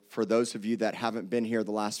for those of you that haven't been here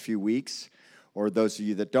the last few weeks, or those of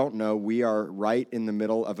you that don't know, we are right in the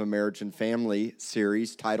middle of a marriage and family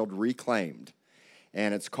series titled Reclaimed.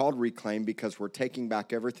 And it's called Reclaimed because we're taking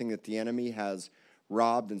back everything that the enemy has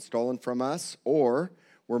robbed and stolen from us, or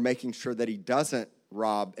we're making sure that he doesn't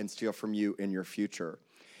rob and steal from you in your future.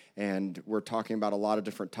 And we're talking about a lot of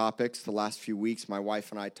different topics. The last few weeks, my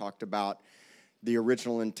wife and I talked about the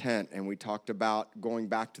original intent, and we talked about going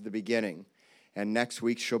back to the beginning. And next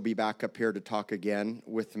week, she'll be back up here to talk again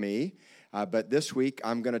with me. But this week,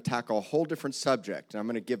 I'm going to tackle a whole different subject. I'm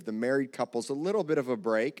going to give the married couples a little bit of a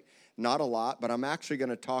break. Not a lot, but I'm actually going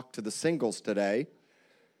to talk to the singles today.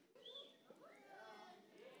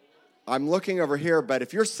 I'm looking over here, but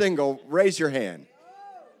if you're single, raise your hand.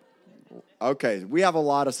 Okay, we have a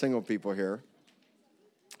lot of single people here.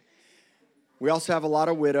 We also have a lot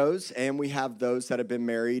of widows, and we have those that have been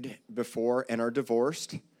married before and are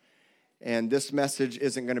divorced. And this message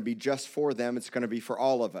isn't going to be just for them. It's going to be for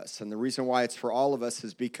all of us. And the reason why it's for all of us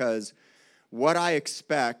is because what I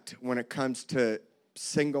expect when it comes to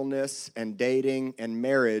singleness and dating and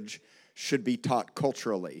marriage should be taught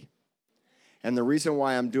culturally. And the reason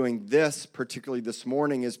why I'm doing this, particularly this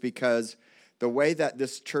morning, is because the way that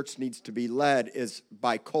this church needs to be led is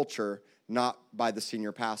by culture, not by the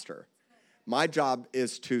senior pastor. My job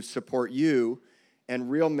is to support you, and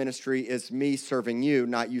real ministry is me serving you,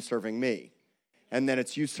 not you serving me. And then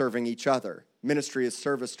it's you serving each other. Ministry is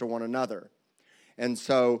service to one another. And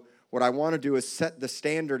so what I want to do is set the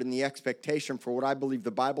standard and the expectation for what I believe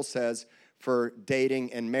the Bible says for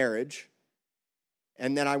dating and marriage.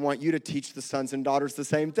 And then I want you to teach the sons and daughters the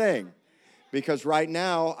same thing. Because right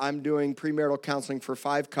now I'm doing premarital counseling for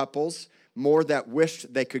 5 couples, more that wish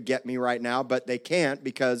they could get me right now, but they can't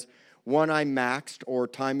because one, I'm maxed or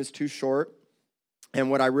time is too short. And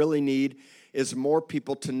what I really need is more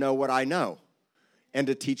people to know what I know and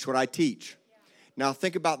to teach what I teach. Now,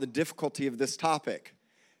 think about the difficulty of this topic.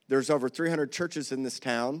 There's over 300 churches in this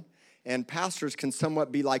town, and pastors can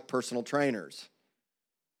somewhat be like personal trainers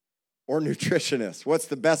or nutritionists. What's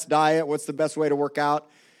the best diet? What's the best way to work out?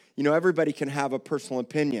 You know, everybody can have a personal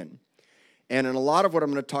opinion. And in a lot of what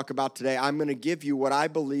I'm going to talk about today, I'm going to give you what I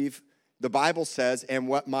believe the Bible says and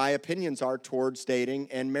what my opinions are towards dating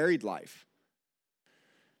and married life.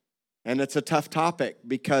 And it's a tough topic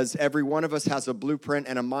because every one of us has a blueprint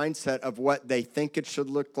and a mindset of what they think it should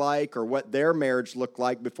look like or what their marriage looked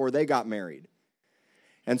like before they got married.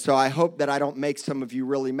 And so I hope that I don't make some of you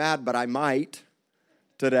really mad, but I might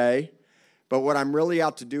today. But what I'm really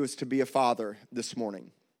out to do is to be a father this morning.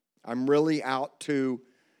 I'm really out to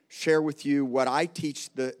share with you what I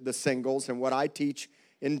teach the singles and what I teach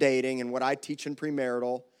in dating and what I teach in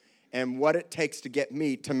premarital and what it takes to get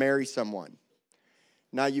me to marry someone.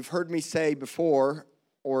 Now, you've heard me say before,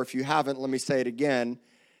 or if you haven't, let me say it again,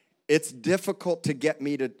 it's difficult to get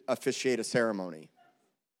me to officiate a ceremony.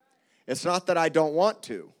 It's not that I don't want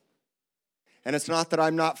to, and it's not that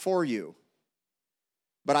I'm not for you.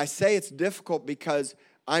 But I say it's difficult because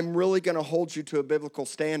I'm really going to hold you to a biblical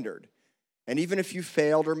standard. And even if you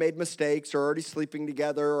failed or made mistakes or are already sleeping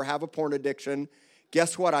together or have a porn addiction,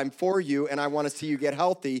 guess what? I'm for you, and I want to see you get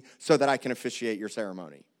healthy so that I can officiate your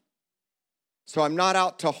ceremony. So I'm not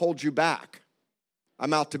out to hold you back.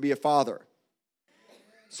 I'm out to be a father.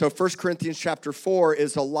 So 1 Corinthians chapter 4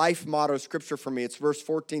 is a life motto scripture for me. It's verse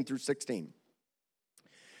 14 through 16.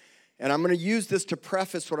 And I'm going to use this to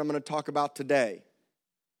preface what I'm going to talk about today.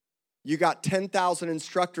 You got 10,000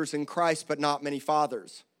 instructors in Christ, but not many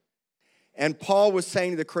fathers. And Paul was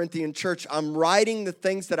saying to the Corinthian church, I'm writing the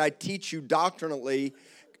things that I teach you doctrinally,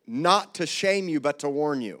 not to shame you, but to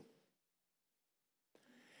warn you.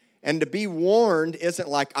 And to be warned isn't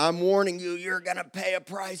like, I'm warning you, you're going to pay a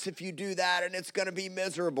price if you do that, and it's going to be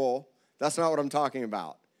miserable. That's not what I'm talking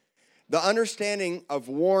about. The understanding of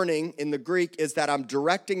warning in the Greek is that I'm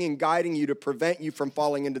directing and guiding you to prevent you from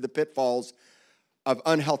falling into the pitfalls of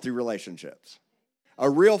unhealthy relationships. A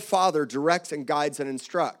real father directs and guides and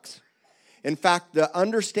instructs. In fact, the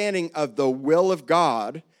understanding of the will of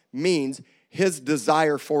God means his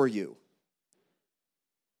desire for you.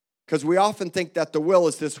 Because we often think that the will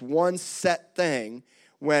is this one set thing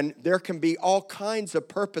when there can be all kinds of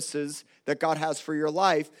purposes that God has for your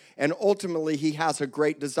life, and ultimately he has a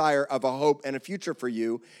great desire of a hope and a future for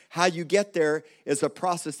you. How you get there is a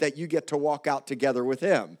process that you get to walk out together with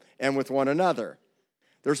him and with one another.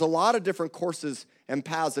 There's a lot of different courses and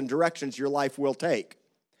paths and directions your life will take.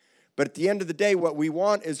 But at the end of the day, what we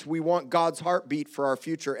want is we want God's heartbeat for our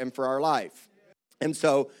future and for our life. And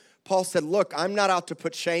so Paul said, look, I'm not out to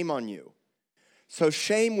put shame on you. So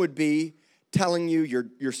shame would be telling you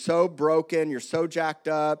you're so broken, you're so jacked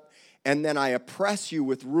up, and then I oppress you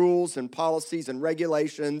with rules and policies and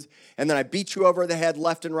regulations, and then I beat you over the head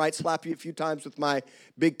left and right, slap you a few times with my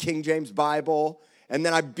big King James Bible, and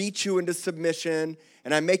then I beat you into submission,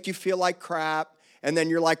 and I make you feel like crap, and then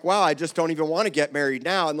you're like, wow, I just don't even want to get married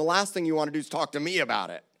now, and the last thing you want to do is talk to me about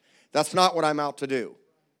it. That's not what I'm out to do.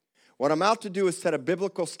 What I'm out to do is set a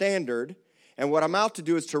biblical standard, and what I'm out to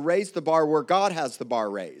do is to raise the bar where God has the bar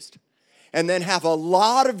raised, and then have a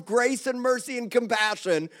lot of grace and mercy and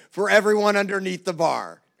compassion for everyone underneath the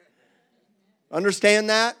bar. Understand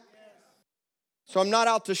that? So I'm not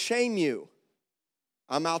out to shame you.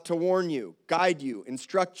 I'm out to warn you, guide you,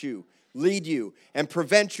 instruct you, lead you, and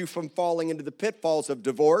prevent you from falling into the pitfalls of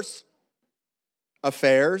divorce,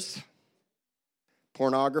 affairs,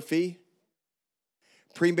 pornography,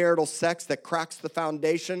 premarital sex that cracks the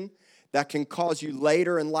foundation, that can cause you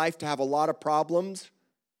later in life to have a lot of problems.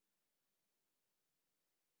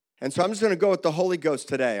 And so I'm just going to go with the Holy Ghost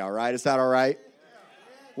today, all right? Is that all right?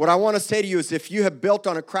 What I want to say to you is if you have built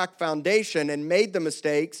on a cracked foundation and made the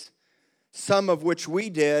mistakes, some of which we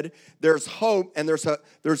did, there's hope, and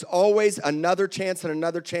there's always another chance and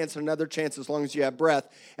another chance and another chance as long as you have breath.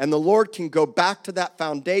 And the Lord can go back to that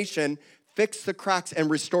foundation, fix the cracks, and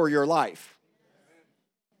restore your life.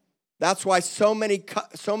 That's why so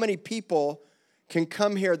many people can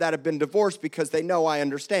come here that have been divorced because they know I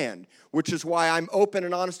understand, which is why I'm open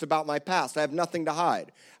and honest about my past. I have nothing to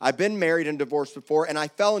hide. I've been married and divorced before, and I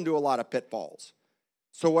fell into a lot of pitfalls.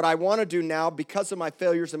 So what I want to do now, because of my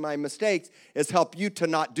failures and my mistakes, is help you to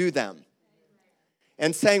not do them.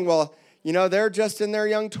 And saying, well, you know, they're just in their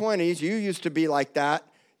young 20s. You used to be like that.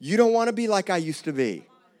 You don't want to be like I used to be.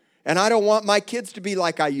 And I don't want my kids to be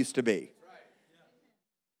like I used to be.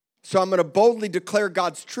 So I'm going to boldly declare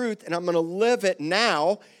God's truth, and I'm going to live it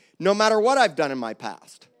now, no matter what I've done in my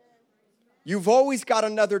past. You've always got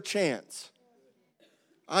another chance.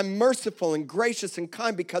 I'm merciful and gracious and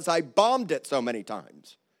kind because I bombed it so many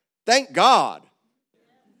times. Thank God.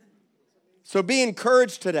 So be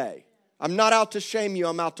encouraged today. I'm not out to shame you.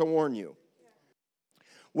 I'm out to warn you.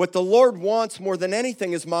 What the Lord wants more than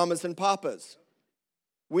anything is mamas and papas.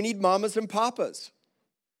 We need mamas and papas.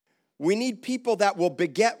 We need people that will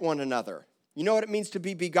beget one another. You know what it means to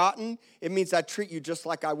be begotten? It means I treat you just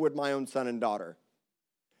like I would my own son and daughter.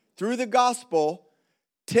 Through the gospel,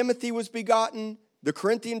 Timothy was begotten, the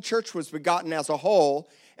Corinthian church was begotten as a whole,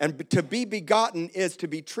 and to be begotten is to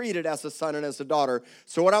be treated as a son and as a daughter.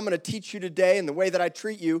 So what I'm going to teach you today, and the way that I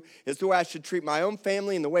treat you, is the way I should treat my own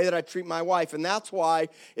family and the way that I treat my wife. And that's why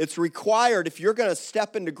it's required, if you're going to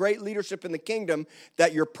step into great leadership in the kingdom,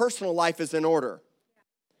 that your personal life is in order.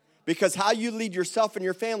 Because how you lead yourself and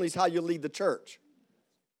your family is how you lead the church.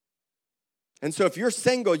 And so if you're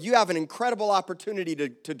single, you have an incredible opportunity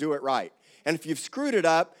to do it right. And if you've screwed it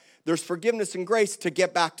up, there's forgiveness and grace to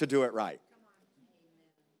get back to do it right.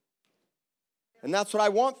 And that's what I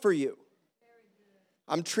want for you.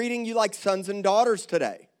 I'm treating you like sons and daughters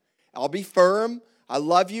today. I'll be firm. I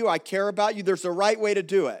love you. I care about you. There's a right way to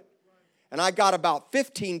do it. And I got about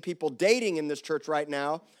 15 people dating in this church right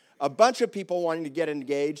now, a bunch of people wanting to get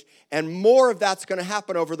engaged, and more of that's going to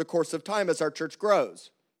happen over the course of time as our church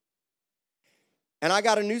grows. And I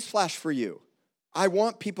got a news flash for you. I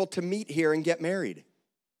want people to meet here and get married.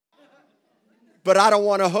 But I don't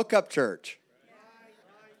want a hookup church.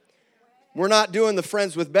 We're not doing the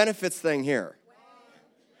friends with benefits thing here.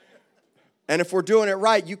 And if we're doing it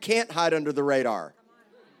right, you can't hide under the radar.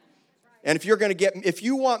 And if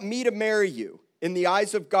you want me to marry you in the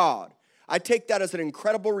eyes of God, I take that as an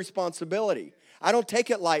incredible responsibility. I don't take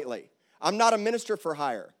it lightly. I'm not a minister for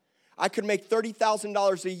hire. I could make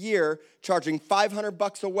 $30,000 a year charging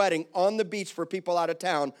 $500 a wedding on the beach for people out of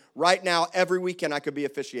town. Right now, every weekend I could be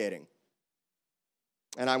officiating.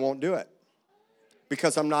 And I won't do it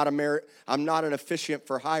because I'm not an officiant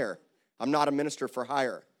for hire. I'm not a minister for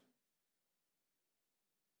hire.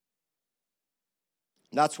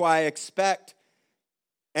 That's why I expect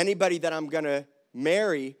anybody that I'm going to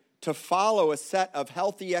marry to follow a set of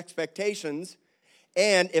healthy expectations.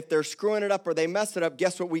 And if they're screwing it up or they mess it up,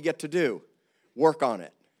 guess what we get to do? Work on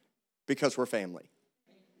it because we're family.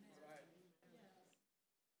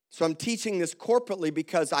 So I'm teaching this corporately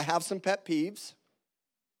because I have some pet peeves.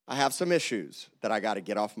 I have some issues that I got to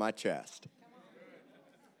get off my chest.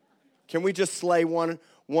 Can we just slay one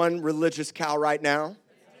religious cow right now?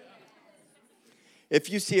 If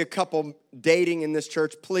you see a couple dating in this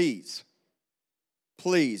church, please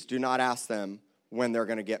do not ask them when they're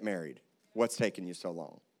going to get married. What's taking you so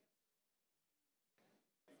long?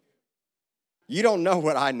 You don't know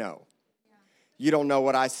what I know. You don't know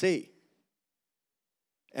what I see.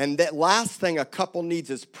 And that last thing a couple needs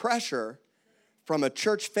is pressure from a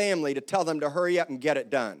church family to tell them to hurry up and get it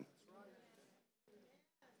done.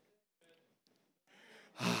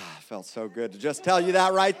 Ah, felt so good to just tell you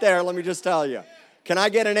that right there. Let me just tell you. Can I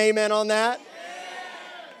get an amen on that?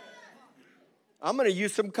 I'm going to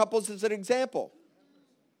use some couples as an example.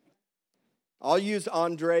 I'll use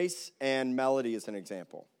Andres and Melody as an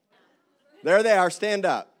example. There they are. Stand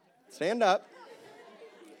up. Stand up.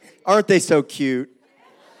 Aren't they so cute?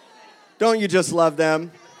 Don't you just love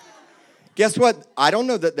them? Guess what? I don't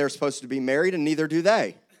know that they're supposed to be married, and neither do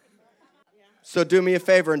they. So do me a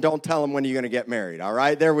favor and don't tell them when you're going to get married, all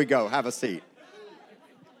right? There we go. Have a seat.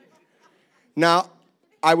 Now,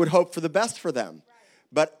 I would hope for the best for them,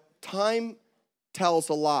 but time tells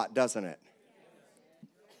a lot, doesn't it?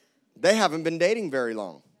 They haven't been dating very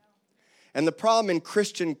long. And the problem in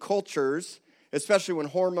Christian cultures, especially when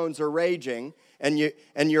hormones are raging and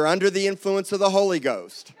you're under the influence of the Holy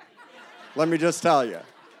Ghost, let me just tell you.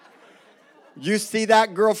 You see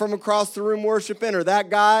that girl from across the room worshiping or that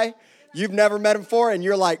guy, you've never met him before, and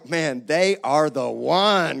you're like, man, they are the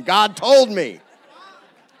one. God told me.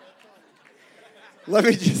 Let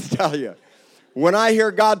me just tell you. When I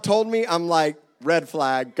hear God told me, I'm like, red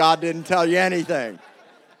flag. God didn't tell you anything.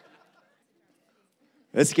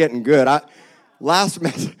 It's getting good.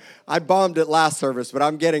 I bombed it last service, but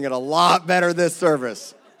I'm getting it a lot better this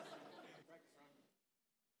service.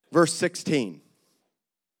 Verse 16.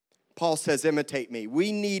 Paul says, imitate me.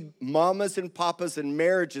 We need mamas and papas and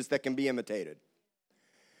marriages that can be imitated.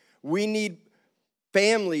 We need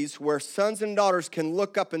families where sons and daughters can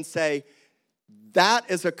look up and say, that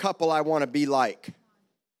is a couple I want to be like.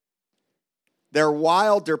 They're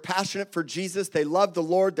wild, they're passionate for Jesus, they love the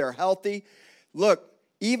Lord, they're healthy. Look,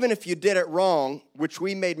 even if you did it wrong, which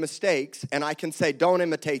we made mistakes, and I can say, don't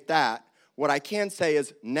imitate that, what I can say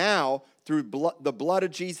is now, through the blood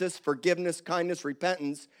of Jesus, forgiveness, kindness,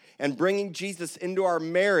 repentance, and bringing Jesus into our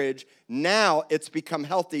marriage, now it's become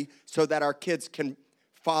healthy so that our kids can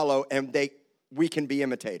follow and we can be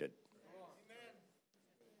imitated.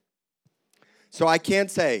 So I can't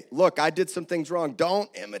say, look, I did some things wrong. Don't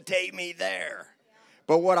imitate me there.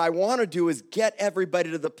 But what I want to do is get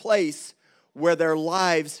everybody to the place where their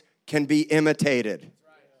lives can be imitated.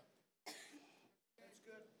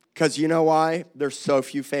 Because you know why? There's so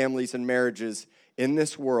few families and marriages in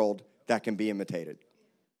this world that can be imitated.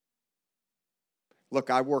 Look,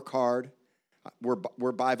 I work hard. We're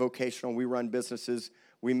bivocational. We run businesses.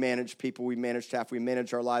 We manage people. We manage staff. We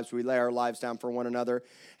manage our lives. We lay our lives down for one another.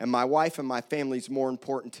 And my wife and my family is more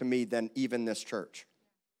important to me than even this church.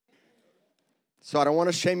 So I don't want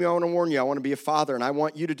to shame you. I want to warn you. I want to be a father, and I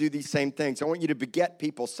want you to do these same things. I want you to beget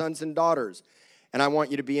people, sons and daughters, and I want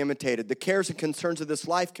you to be imitated. The cares and concerns of this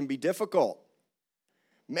life can be difficult.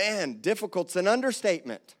 Man, difficult's an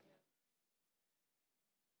understatement.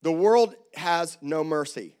 The world has no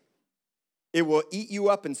mercy. It will eat you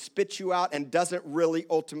up and spit you out and doesn't really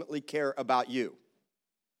ultimately care about you.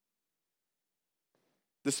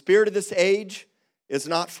 The spirit of this age is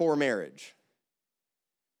not for marriage.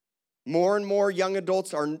 More and more young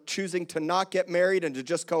adults are choosing to not get married and to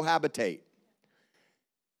just cohabitate.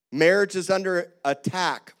 Marriage is under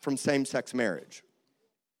attack from same-sex marriage.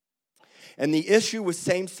 And the issue with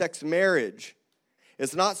same-sex marriage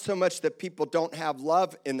is not so much that people don't have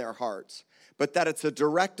love in their hearts, but that it's a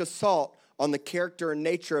direct assault on the character and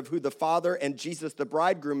nature of who the Father and Jesus the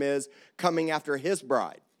bridegroom is coming after his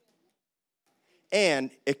bride. And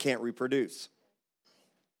it can't reproduce.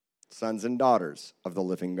 Sons and daughters of the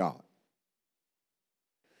living God.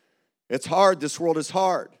 It's hard. This world is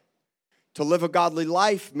hard. To live a godly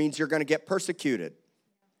life means you're going to get persecuted.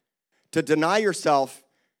 To deny yourself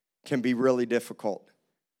can be really difficult.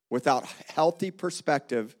 Without healthy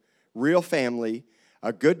perspective, real family,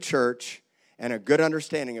 a good church, and a good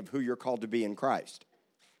understanding of who you're called to be in Christ.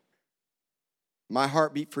 My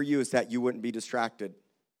heartbeat for you is that you wouldn't be distracted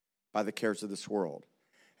by the cares of this world,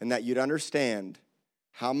 and that you'd understand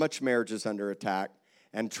how much marriage is under attack.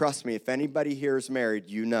 And trust me, if anybody here is married,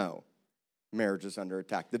 you know marriage is under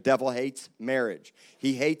attack. The devil hates marriage.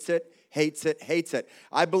 He hates it, hates it, hates it.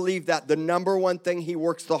 I believe that the number one thing he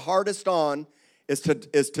works the hardest on is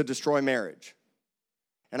to destroy marriage.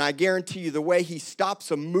 And I guarantee you the way he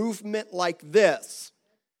stops a movement like this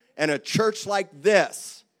and a church like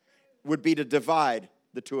this would be to divide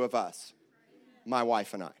the two of us, my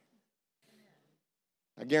wife and I.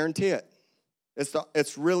 I guarantee it.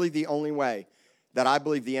 It's really the only way that I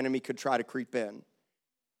believe the enemy could try to creep in.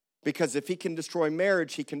 Because if he can destroy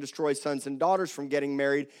marriage, he can destroy sons and daughters from getting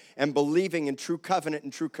married and believing in true covenant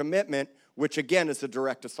and true commitment, which again is a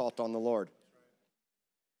direct assault on the Lord.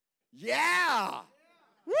 Yeah!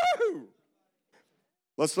 Woo!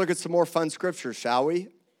 Let's look at some more fun scriptures, shall we?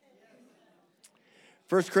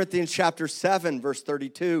 1 Corinthians chapter 7, verse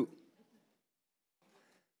 32.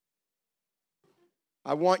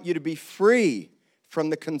 I want you to be free from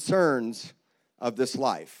the concerns of this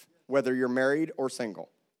life, whether you're married or single.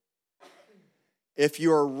 If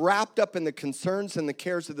you are wrapped up in the concerns and the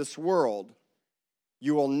cares of this world,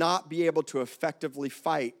 you will not be able to effectively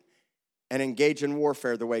fight and engage in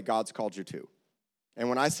warfare the way God's called you to. And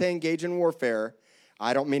when I say engage in warfare,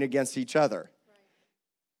 I don't mean against each other.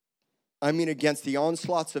 I mean against the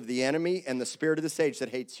onslaughts of the enemy and the spirit of this age that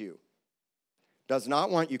hates you. Does not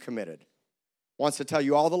want you committed. Wants to tell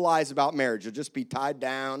you all the lies about marriage. You'll just be tied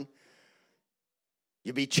down.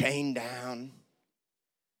 You'll be chained down.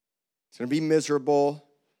 It's going to be miserable.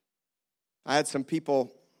 I had some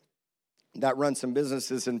people that run some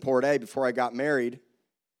businesses in Port A before I got married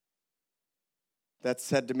that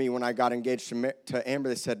said to me when I got engaged to Amber,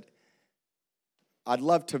 they said, I'd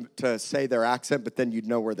love to say their accent, but then you'd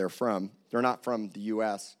know where they're from. They're not from the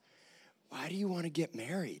U.S. Why do you want to get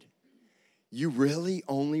married? You really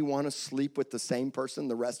only want to sleep with the same person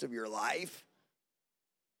the rest of your life?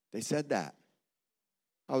 They said that.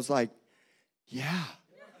 I was like, yeah,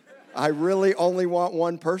 I really only want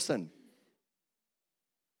one person.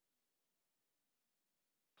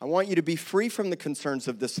 I want you to be free from the concerns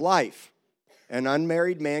of this life. An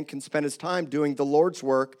unmarried man can spend his time doing the Lord's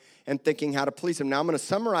work and thinking how to please him. Now, I'm going to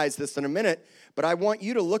summarize this in a minute, but I want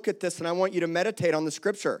you to look at this and I want you to meditate on the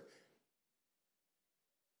scripture.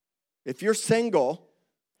 If you're single,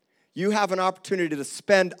 you have an opportunity to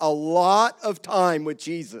spend a lot of time with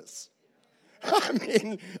Jesus. I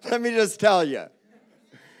mean, let me just tell you.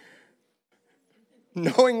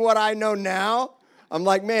 Knowing what I know now, I'm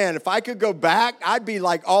like, man, if I could go back, I'd be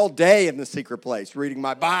like all day in the secret place reading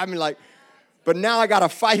my Bible. But now I got to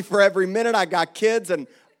fight for every minute. I got kids and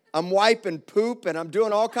I'm wiping poop and I'm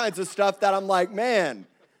doing all kinds of stuff that I'm like, man,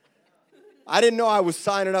 I didn't know I was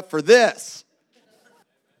signing up for this.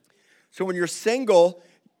 So when you're single,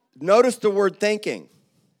 notice the word thinking.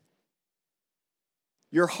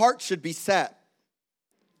 Your heart should be set.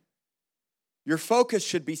 Your focus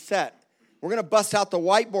should be set. We're going to bust out the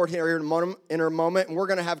whiteboard here in a moment, and we're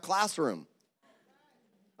going to have classroom.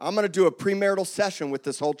 I'm going to do a premarital session with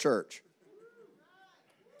this whole church.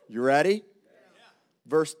 You ready? Yeah.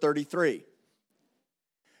 Verse 33.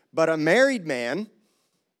 But a married man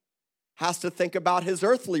has to think about his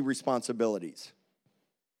earthly responsibilities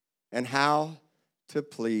and how to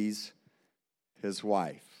please his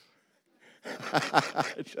wife.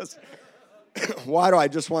 Why do I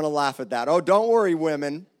just want to laugh at that? Oh, don't worry,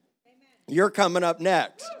 women. You're coming up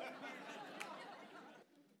next.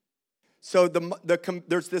 So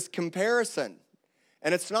there's this comparison.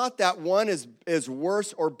 And it's not that one is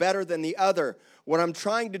worse or better than the other. What I'm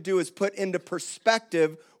trying to do is put into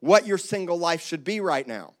perspective what your single life should be right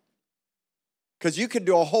now. Because you could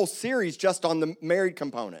do a whole series just on the married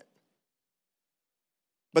component.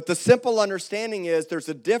 But the simple understanding is there's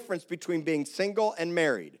a difference between being single and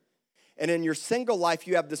married. And in your single life,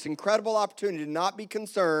 you have this incredible opportunity to not be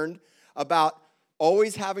concerned about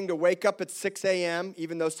always having to wake up at 6 a.m.,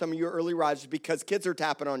 even though some of you are early risers, because kids are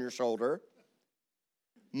tapping on your shoulder.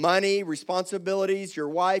 Money, responsibilities, your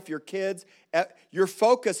wife, your kids. Your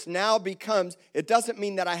focus now becomes, it doesn't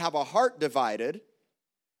mean that I have a heart divided,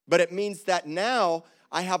 but it means that now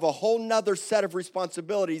I have a whole nother set of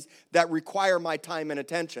responsibilities that require my time and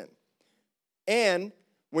attention. And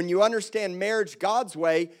when you understand marriage God's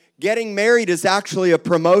way, getting married is actually a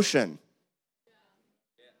promotion.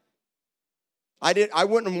 I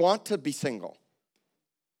wouldn't want to be single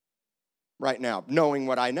right now, knowing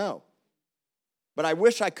what I know. But I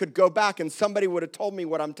wish I could go back and somebody would have told me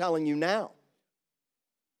what I'm telling you now.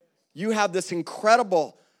 You have this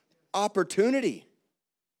incredible opportunity.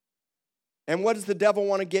 And what does the devil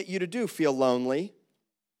want to get you to do? Feel lonely?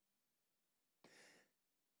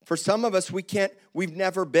 For some of us, we've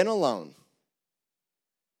never been alone.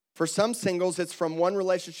 For some singles, it's from one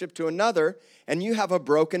relationship to another, and you have a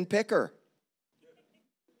broken picker.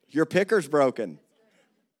 Your picker's broken.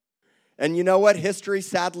 And you know what? History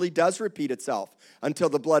sadly does repeat itself until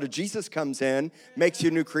the blood of Jesus comes in, makes you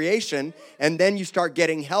a new creation, and then you start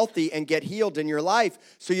getting healthy and get healed in your life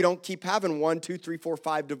so you don't keep having 1, 2, 3, 4,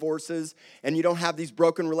 5 divorces, and you don't have these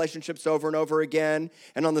broken relationships over and over again,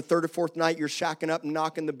 and on the third or fourth night, you're shacking up and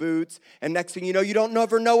knocking the boots, and next thing you know, you don't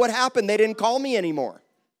ever know what happened. They didn't call me anymore.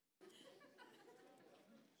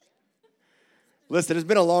 Listen, it's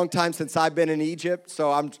been a long time since I've been in Egypt,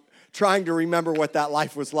 so I'm trying to remember what that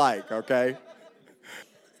life was like, okay?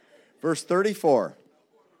 Verse 34.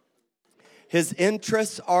 His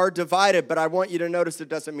interests are divided, but I want you to notice it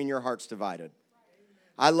doesn't mean your heart's divided.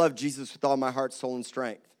 I love Jesus with all my heart, soul, and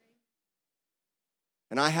strength.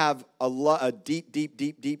 And I have a deep, deep,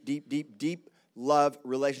 deep, deep, deep, deep, deep love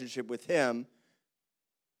relationship with him.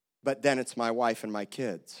 But then it's my wife and my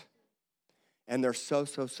kids. And they're so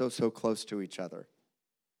close to each other.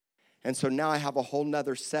 And so now I have a whole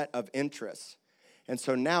nother set of interests. And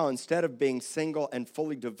so now, instead of being single and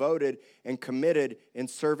fully devoted and committed in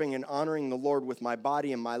serving and honoring the Lord with my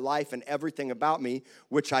body and my life and everything about me,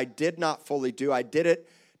 which I did not fully do, I did it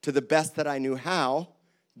to the best that I knew how,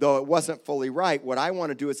 though it wasn't fully right. What I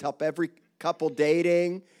want to do is help every couple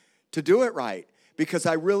dating to do it right, because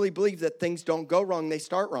I really believe that things don't go wrong, they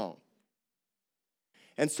start wrong.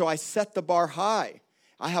 And so I set the bar high.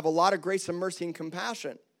 I have a lot of grace and mercy and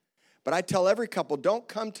compassion. But I tell every couple, don't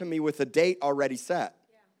come to me with a date already set.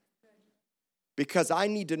 Because I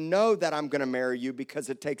need to know that I'm going to marry you, because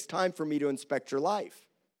it takes time for me to inspect your life.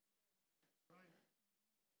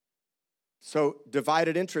 So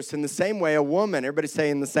divided interest. In the same way, a woman, everybody say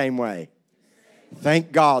in the same way.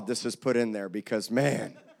 Thank God this is put in there, because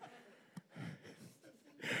man,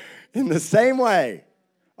 in the same way,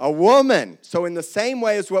 a woman. So in the same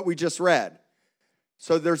way as what we just read.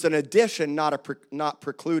 So there's an addition, not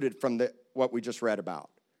precluded from what we just read about.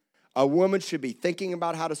 A woman should be thinking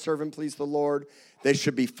about how to serve and please the Lord. They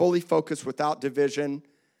should be fully focused without division,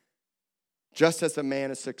 just as a man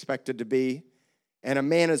is expected to be. And a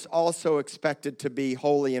man is also expected to be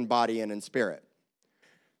holy in body and in spirit.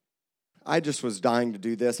 I just was dying to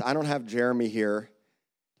do this. I don't have Jeremy here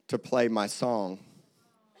to play my song.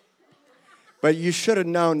 But you should have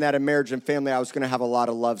known that in Marriage and Family, I was going to have a lot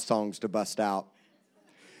of love songs to bust out.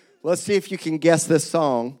 Let's see if you can guess this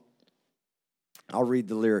song. I'll read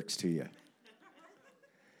the lyrics to you.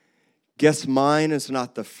 Guess mine is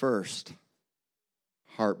not the first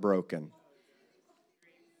heartbroken.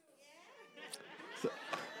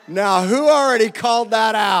 Now, who already called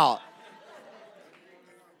that out?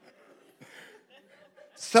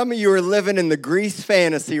 Some of you are living in the Grease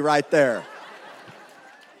fantasy right there.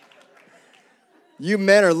 You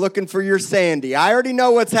men are looking for your Sandy. I already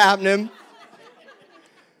know what's happening.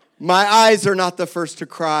 My eyes are not the first to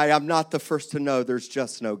cry. I'm not the first to know there's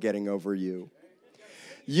just no getting over you.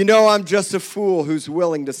 You know I'm just a fool who's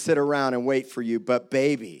willing to sit around and wait for you. But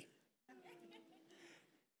baby,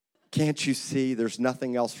 can't you see there's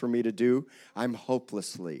nothing else for me to do? I'm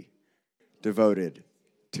hopelessly devoted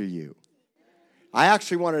to you. I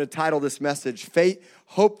actually wanted to title this message,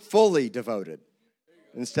 Hopefully Devoted,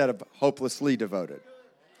 instead of Hopelessly Devoted.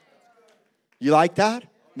 You like that?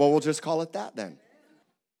 Well, we'll just call it that then.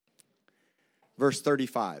 Verse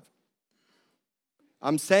 35.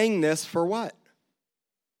 I'm saying this for what?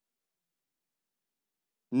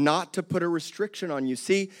 Not to put a restriction on you.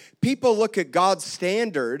 See, people look at God's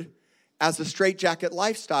standard as a straitjacket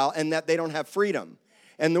lifestyle and that they don't have freedom.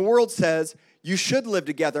 And the world says you should live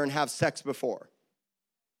together and have sex before.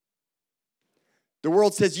 The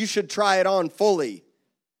world says you should try it on fully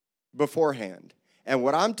beforehand. And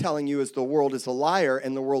what I'm telling you is the world is a liar,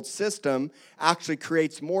 and the world system actually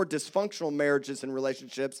creates more dysfunctional marriages and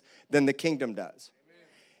relationships than the kingdom does. Amen.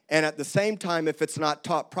 And at the same time, if it's not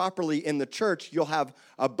taught properly in the church, you'll have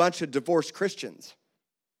a bunch of divorced Christians.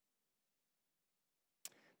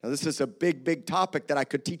 Now, this is a big topic that I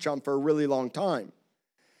could teach on for a really long time.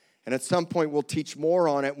 And at some point, we'll teach more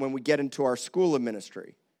on it when we get into our school of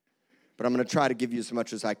ministry. But I'm going to try to give you as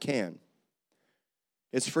much as I can.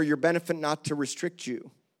 It's for your benefit not to restrict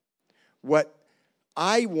you. What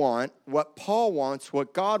I want, what Paul wants,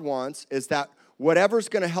 what God wants is that whatever's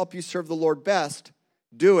going to help you serve the Lord best,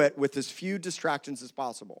 do it with as few distractions as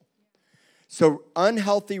possible. So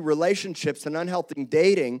unhealthy relationships and unhealthy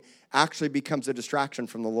dating actually becomes a distraction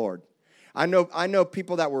from the Lord. I know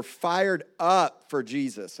people that were fired up for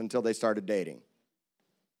Jesus until they started dating.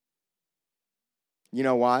 You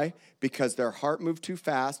know why? Because their heart moved too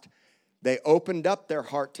fast. They opened up their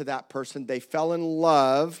heart to that person. They fell in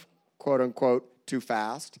love, quote unquote, too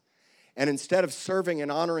fast. And instead of serving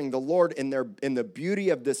and honoring the Lord in the beauty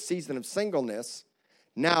of this season of singleness,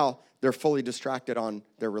 now they're fully distracted on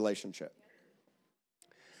their relationship.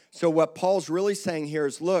 So what Paul's really saying here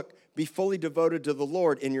is, look, be fully devoted to the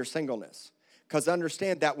Lord in your singleness. Because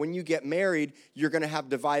understand that when you get married, you're going to have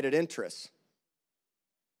divided interests.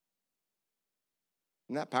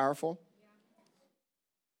 Isn't that powerful?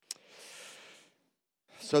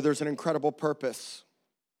 So there's an incredible purpose.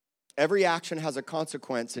 Every action has a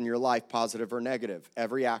consequence in your life, positive or negative.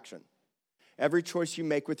 Every action. Every choice you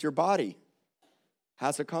make with your body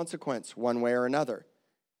has a consequence one way or another.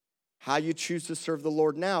 How you choose to serve the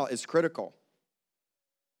Lord now is critical.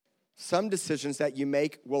 Some decisions that you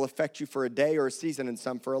make will affect you for a day or a season and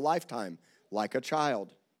some for a lifetime. like a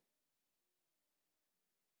child.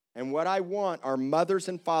 And what I want are mothers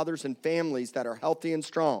and fathers and families that are healthy and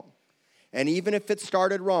strong. And even if it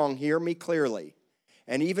started wrong, hear me clearly.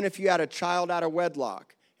 And even if you had a child out of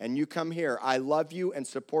wedlock and you come here, I love you and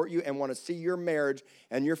support you and want to see your marriage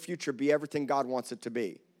and your future be everything God wants it to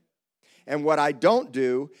be. And what I don't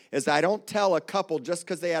do is I don't tell a couple just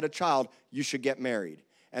because they had a child, you should get married.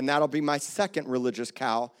 And that'll be my second religious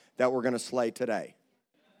cow that we're going to slay today.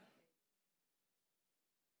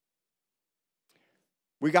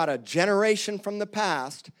 We got a generation from the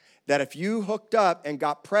past that if you hooked up and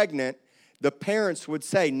got pregnant, the parents would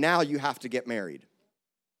say, now you have to get married.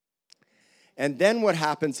 And then what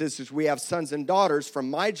happens is we have sons and daughters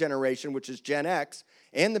from my generation, which is Gen X,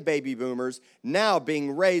 and the baby boomers, now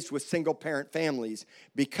being raised with single-parent families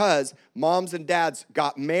because moms and dads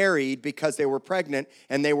got married because they were pregnant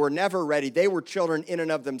and they were never ready. They were children in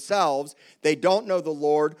and of themselves. They don't know the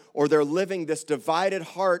Lord, or they're living this divided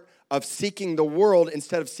heart of seeking the world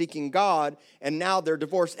instead of seeking God, and now they're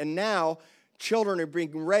divorced. And now children are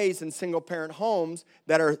being raised in single-parent homes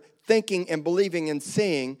that are thinking and believing and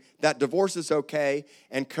seeing that divorce is okay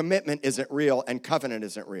and commitment isn't real and covenant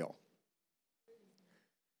isn't real.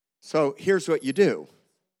 So here's what you do.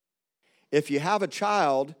 If you have a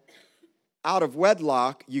child out of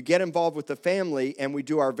wedlock, you get involved with the family, and we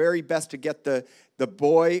do our very best to get the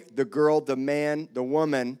boy, the girl, the man, the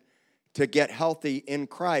woman to get healthy in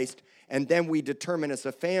Christ. And then we determine as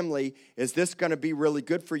a family, is this going to be really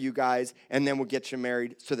good for you guys? And then we'll get you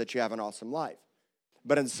married so that you have an awesome life.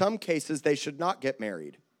 But in some cases, they should not get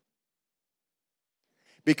married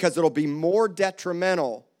because it'll be more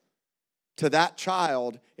detrimental to that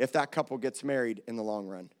child if that couple gets married in the long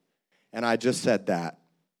run. And I just said that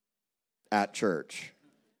at church.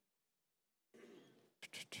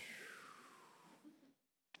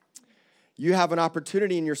 You have an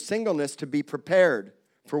opportunity in your singleness to be prepared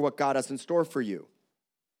for what God has in store for you.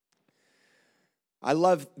 I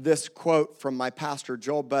love this quote from my pastor,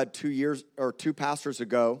 Joel Budd, 2 pastors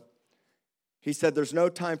ago. He said, there's no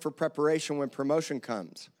time for preparation when promotion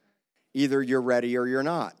comes. Either you're ready or you're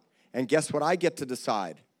not. And guess what? I get to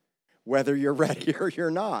decide whether you're ready or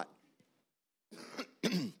you're not.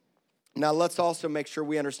 Now, let's also make sure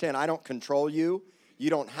we understand, I don't control you. You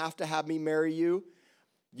don't have to have me marry you.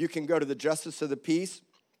 You can go to the Justice of the Peace,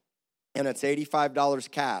 and it's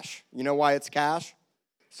 $85 cash. You know why it's cash?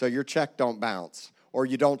 So your check don't bounce, or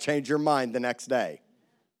you don't change your mind the next day.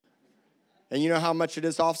 And you know how much it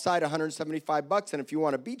is offsite? $175. And if you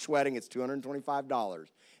want a beach wedding, it's $225.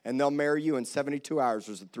 And they'll marry you in 72 hours.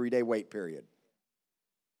 There's a 3-day wait period.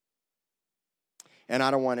 And I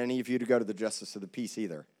don't want any of you to go to the Justice of the Peace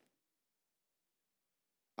either.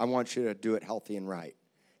 I want you to do it healthy and right.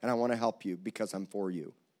 And I want to help you because I'm for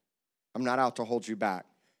you. I'm not out to hold you back.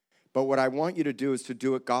 But what I want you to do is to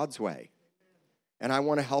do it God's way. And I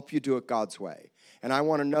want to help you do it God's way. And I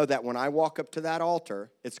want to know that when I walk up to that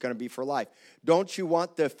altar, it's going to be for life. Don't you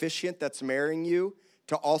want the officiant that's marrying you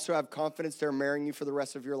to also have confidence they're marrying you for the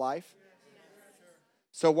rest of your life?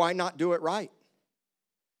 So why not do it right?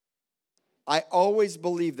 I always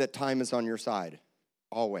believe that time is on your side.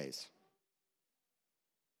 Always.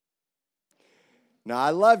 Now,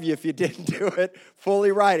 I love you if you didn't do it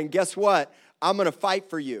fully right. And guess what? I'm going to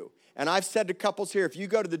fight for you. And I've said to couples here, if you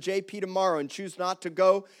go to the JP tomorrow and choose not to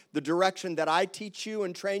go the direction that I teach you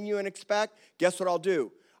and train you and expect, guess what I'll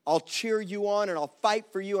do? I'll cheer you on, and I'll fight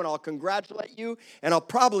for you, and I'll congratulate you, and I'll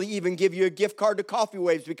probably even give you a gift card to Coffee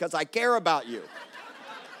Waves because I care about you.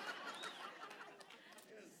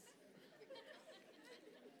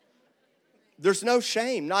 There's no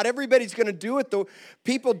shame. Not everybody's going to do it.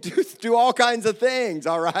 People do all kinds of things,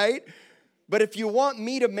 all right? But if you want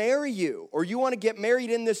me to marry you, or you want to get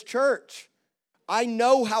married in this church, I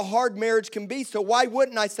know how hard marriage can be, so why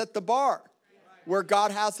wouldn't I set the bar where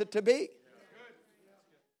God has it to be?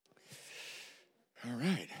 All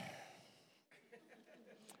right.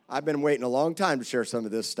 I've been waiting a long time to share some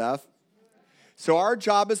of this stuff. So our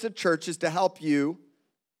job as a church is to help you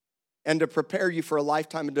and to prepare you for a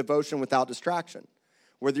lifetime of devotion without distraction,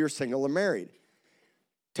 whether you're single or married.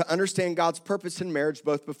 To understand God's purpose in marriage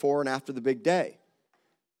both before and after the big day.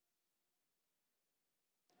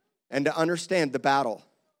 And to understand the battle.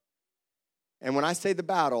 And when I say the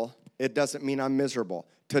battle, it doesn't mean I'm miserable.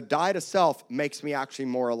 To die to self makes me actually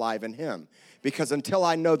more alive in Him. Because until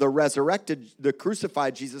I know the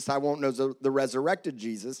crucified Jesus, I won't know the resurrected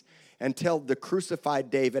Jesus. Until the crucified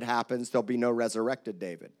David happens, there'll be no resurrected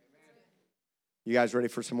David. You guys ready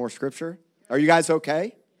for some more scripture? Are you guys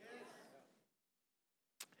okay?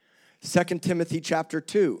 2 Timothy chapter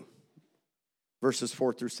 2, verses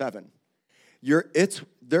 4 through 7.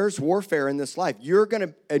 There's warfare in this life. You're going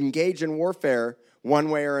to engage in warfare one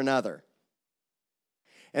way or another.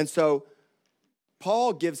 And so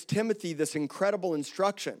Paul gives Timothy this incredible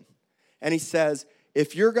instruction. And he says,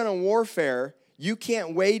 if you're going to warfare, you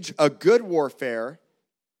can't wage a good warfare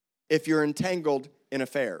if you're entangled in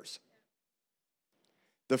affairs.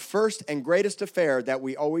 The first and greatest affair that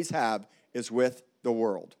we always have is with the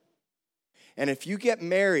world. And if you get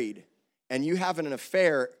married and you have an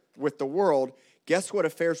affair with the world, guess what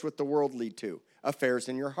affairs with the world lead to? Affairs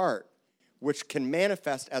in your heart, which can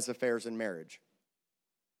manifest as affairs in marriage.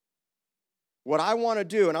 What I want to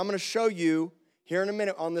do, and I'm going to show you here in a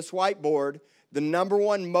minute on this whiteboard, the number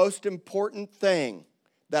one most important thing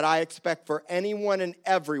that I expect for anyone and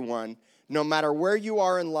everyone, no matter where you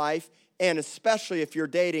are in life, and especially if you're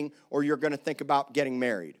dating or you're going to think about getting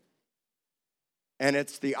married. And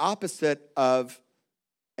it's the opposite of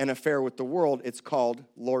an affair with the world. It's called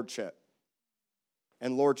lordship.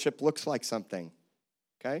 And lordship looks like something,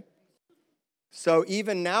 okay? So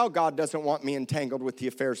even now, God doesn't want me entangled with the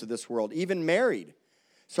affairs of this world, even married.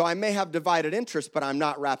 So I may have divided interests, but I'm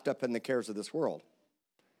not wrapped up in the cares of this world.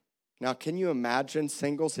 Now, can you imagine,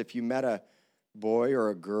 singles, if you met a boy or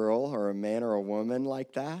a girl or a man or a woman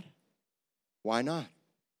like that? Why not?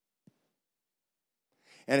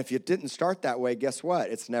 And if you didn't start that way, guess what?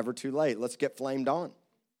 It's never too late. Let's get flamed on.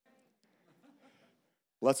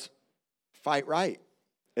 Let's fight right.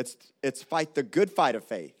 It's fight the good fight of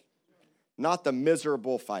faith, not the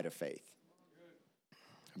miserable fight of faith.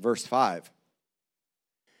 Verse 5.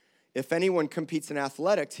 If anyone competes in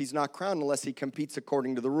athletics, he's not crowned unless he competes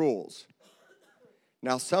according to the rules.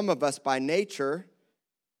 Now, some of us by nature,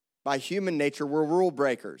 by human nature, we're rule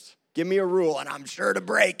breakers. Give me a rule and I'm sure to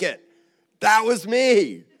break it. That was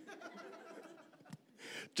me.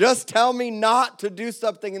 Just tell me not to do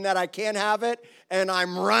something and that I can't have it, and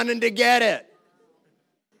I'm running to get it.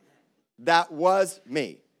 That was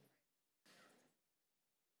me.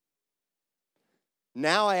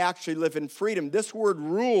 Now I actually live in freedom. This word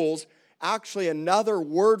rules, actually another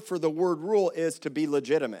word for the word rule is to be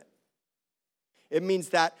legitimate. It means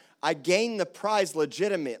that I gained the prize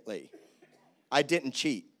legitimately. I didn't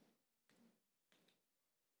cheat.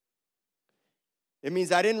 It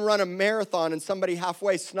means I didn't run a marathon and somebody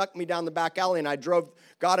halfway snuck me down the back alley and I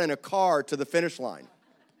got in a car to the finish line.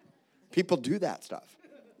 People do that stuff.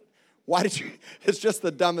 Why did you? It's just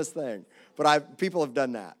the dumbest thing. But people have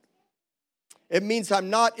done that. It means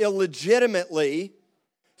I'm not illegitimately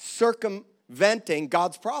circumventing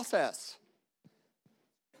God's process.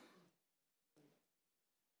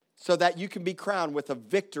 So that you can be crowned with a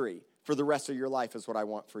victory for the rest of your life is what I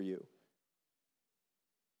want for you.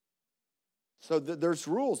 So there's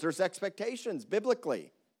rules, there's expectations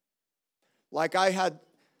biblically. Like I had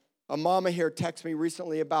a mama here text me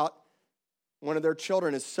recently about one of their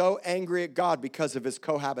children is so angry at God because of his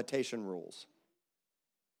cohabitation rules.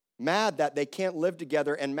 Mad that they can't live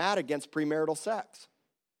together and mad against premarital sex.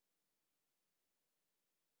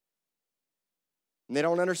 And they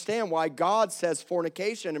don't understand why God says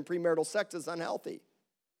fornication and premarital sex is unhealthy.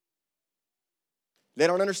 They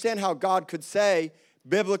don't understand how God could say,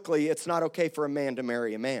 biblically, it's not okay for a man to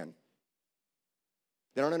marry a man.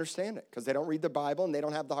 They don't understand it because they don't read the Bible and they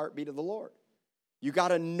don't have the heartbeat of the Lord. You got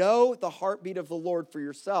to know the heartbeat of the Lord for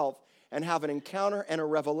yourself and have an encounter and a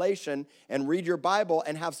revelation and read your Bible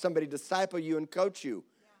and have somebody disciple you and coach you.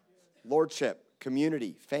 Lordship,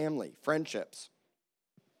 community, family, friendships.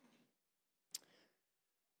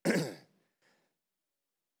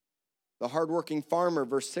 The hardworking farmer,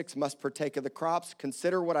 verse 6, must partake of the crops.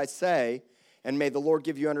 Consider what I say, and may the Lord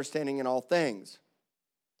give you understanding in all things.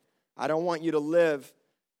 I don't want you to live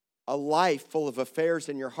a life full of affairs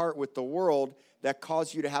in your heart with the world that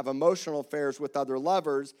cause you to have emotional affairs with other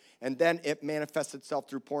lovers, and then it manifests itself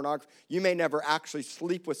through pornography. You may never actually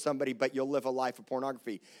sleep with somebody, but you'll live a life of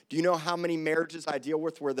pornography. Do you know how many marriages I deal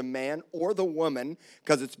with where the man or the woman,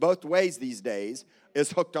 because it's both ways these days,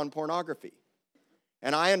 is hooked on pornography?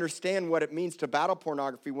 And I understand what it means to battle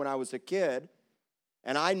pornography when I was a kid,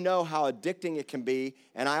 and I know how addicting it can be,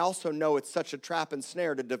 and I also know it's such a trap and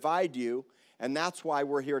snare to divide you, and that's why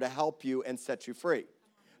we're here to help you and set you free.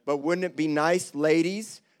 But wouldn't it be nice,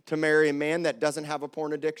 ladies, to marry a man that doesn't have a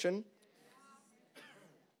porn addiction?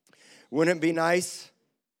 Wouldn't it be nice,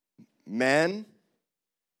 men,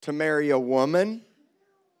 to marry a woman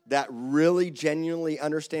that really genuinely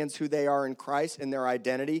understands who they are in Christ and their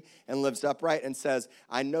identity and lives upright and says,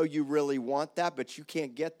 I know you really want that, but you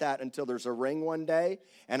can't get that until there's a ring one day,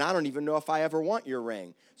 and I don't even know if I ever want your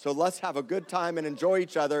ring. So let's have a good time and enjoy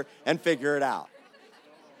each other and figure it out.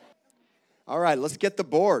 All right, let's get the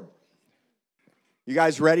board. You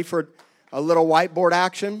guys ready for A little whiteboard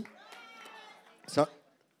action. So,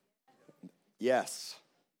 yes.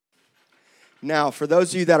 Now, for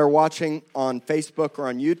those of you that are watching on Facebook or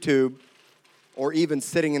on YouTube, or even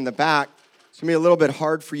sitting in the back, it's going to be a little bit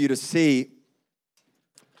hard for you to see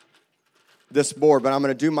this board, but I'm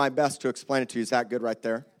going to do my best to explain it to you. Is that good right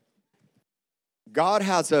there? God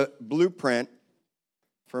has a blueprint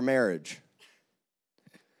for marriage.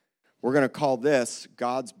 We're going to call this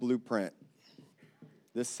God's blueprint.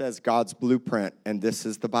 This says God's blueprint, and this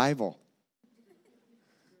is the Bible.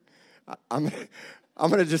 I'm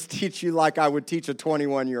going to just teach you like I would teach a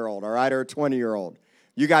 21-year-old, all right, or a 20-year-old.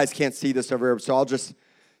 You guys can't see this over here, so I'll just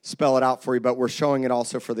spell it out for you, but we're showing it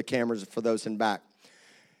also for the cameras for those in back.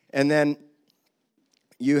 And then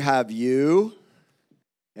you have you,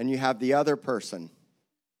 and you have the other person.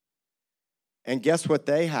 And guess what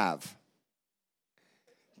they have?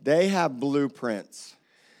 They have blueprints.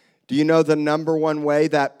 Do you know the number one way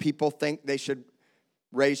that people think they should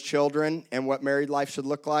raise children and what married life should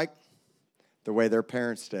look like? The way their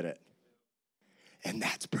parents did it. And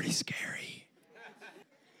that's pretty scary.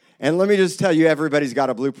 And let me just tell you, everybody's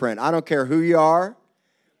got a blueprint. I don't care who you are.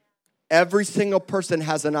 Every single person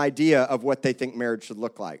has an idea of what they think marriage should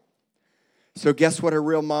look like. So guess what a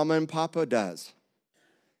real mama and papa does?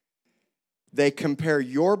 They compare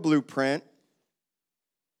your blueprint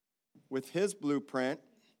with his blueprint,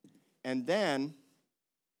 and then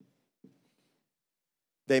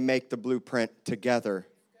they make the blueprint together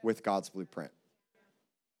with God's blueprint.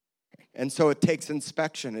 And so it takes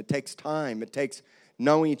inspection, it takes time, it takes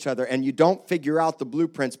knowing each other, and you don't figure out the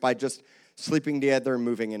blueprints by just sleeping together and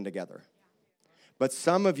moving in together. But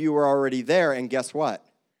some of you are already there, and guess what?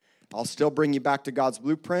 I'll still bring you back to God's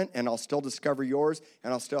blueprint, and I'll still discover yours,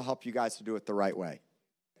 and I'll still help you guys to do it the right way.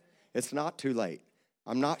 It's not too late.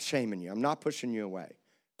 I'm not shaming you. I'm not pushing you away.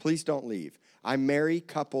 Please don't leave. I marry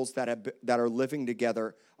couples that are living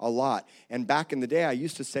together a lot. And back in the day, I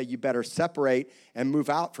used to say you better separate and move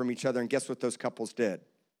out from each other, and guess what those couples did?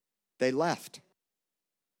 They left.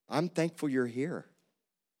 I'm thankful you're here.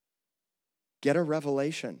 Get a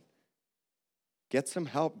revelation. Get some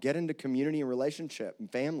help. Get into community and relationship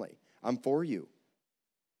and family. I'm for you.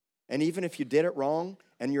 And even if you did it wrong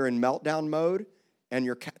and you're in meltdown mode and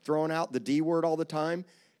you're throwing out the D word all the time,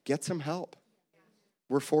 get some help.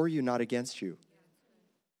 We're for you, not against you.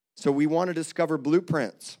 So we want to discover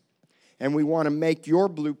blueprints. And we want to make your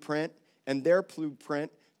blueprint and their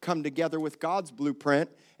blueprint come together with God's blueprint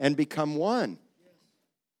and become one.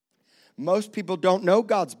 Most people don't know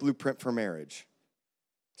God's blueprint for marriage.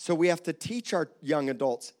 So we have to teach our young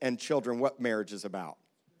adults and children what marriage is about.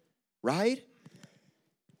 Right?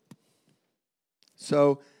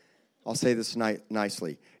 So I'll say this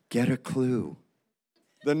nicely. Get a clue.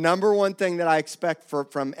 The number one thing that I expect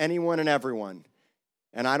from anyone and everyone,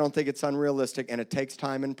 and I don't think it's unrealistic and it takes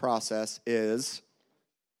time and process, is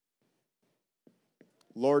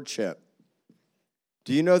lordship.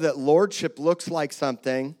 Do you know that lordship looks like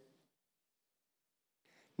something?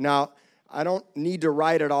 Now, I don't need to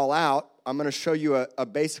write it all out. I'm going to show you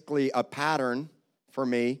basically a pattern for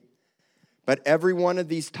me. But every one of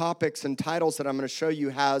these topics and titles that I'm going to show you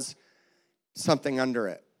has something under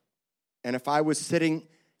it. And if I was sitting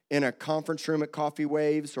in a conference room at Coffee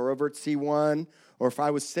Waves or over at C1, or if I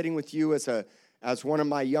was sitting with you as one of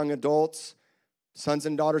my young adults, sons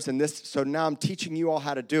and daughters, in this, so now I'm teaching you all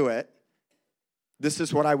how to do it. This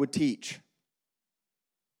is what I would teach.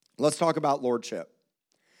 Let's talk about lordship.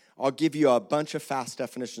 I'll give you a bunch of fast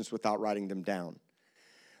definitions without writing them down.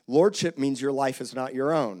 Lordship means your life is not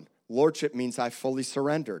your own. Lordship means I've fully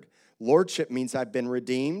surrendered. Lordship means I've been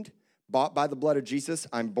redeemed, bought by the blood of Jesus.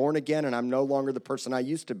 I'm born again, and I'm no longer the person I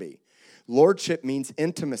used to be. Lordship means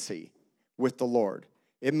intimacy with the Lord.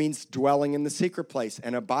 It means dwelling in the secret place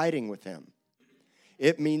and abiding with him.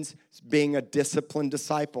 It means being a disciplined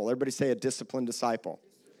disciple. Everybody say a disciplined disciple.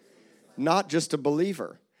 Not just a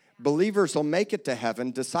believer. Believers will make it to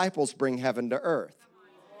heaven. Disciples bring heaven to earth.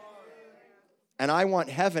 And I want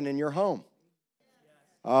heaven in your home.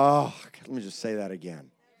 Oh, let me just say that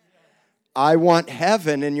again. I want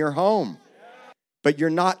heaven in your home. But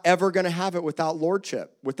you're not ever going to have it without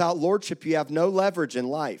lordship. Without lordship, you have no leverage in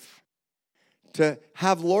life. To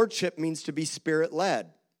have lordship means to be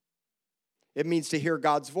spirit-led. It means to hear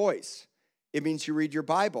God's voice. It means you read your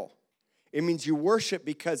Bible. It means you worship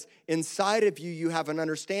because inside of you, you have an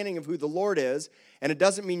understanding of who the Lord is. And it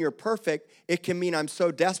doesn't mean you're perfect. It can mean I'm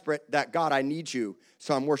so desperate that, God, I need you.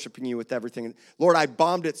 So I'm worshiping you with everything. Lord, I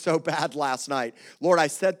bombed it so bad last night. Lord, I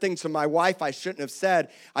said things to my wife I shouldn't have said.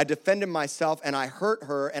 I defended myself and I hurt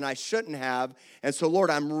her and I shouldn't have. And so, Lord,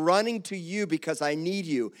 I'm running to you because I need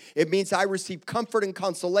you. It means I receive comfort and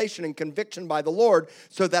consolation and conviction by the Lord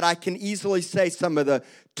so that I can easily say some of the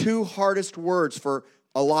two hardest words for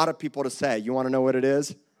a lot of people to say. You want to know what it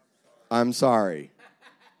is? I'm sorry.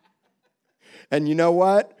 And you know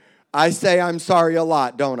what? I say I'm sorry a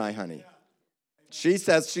lot, don't I, honey? She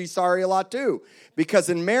says she's sorry a lot too. Because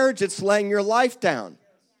in marriage, it's laying your life down,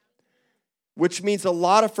 which means a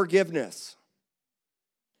lot of forgiveness.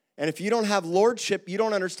 And if you don't have lordship, you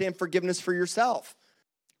don't understand forgiveness for yourself.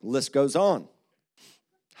 The list goes on.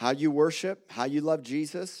 How you worship, how you love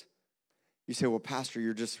Jesus. You say, well, Pastor,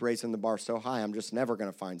 you're just raising the bar so high, I'm just never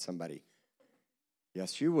going to find somebody.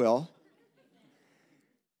 Yes, you will.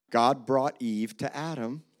 God brought Eve to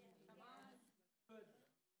Adam.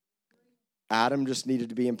 Adam just needed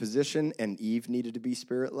to be in position, and Eve needed to be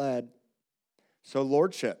spirit-led. So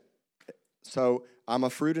lordship. So I'm a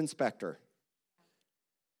fruit inspector.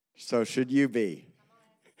 So should you be.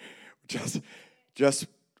 Just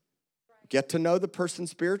get to know the person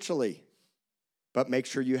spiritually, but make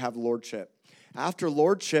sure you have lordship. After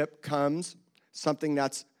lordship comes something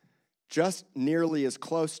that's just nearly as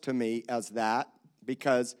close to me as that,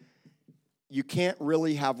 because you can't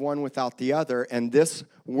really have one without the other. And this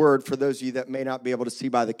word, for those of you that may not be able to see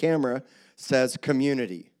by the camera, says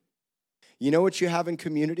community. You know what you have in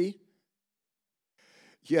community?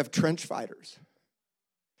 You have trench fighters.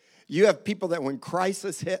 You have people that when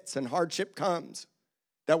crisis hits and hardship comes,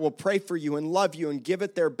 that will pray for you and love you and give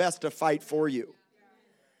it their best to fight for you.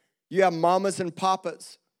 You have mamas and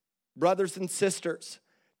papas, brothers and sisters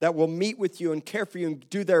that will meet with you and care for you and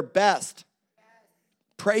do their best,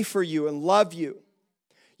 pray for you and love you.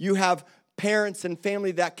 You have parents and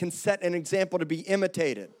family that can set an example to be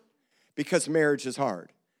imitated because marriage is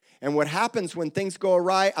hard. And what happens when things go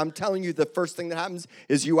awry, I'm telling you, the first thing that happens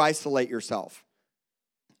is you isolate yourself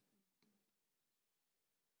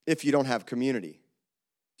if you don't have community.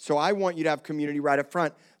 So I want you to have community right up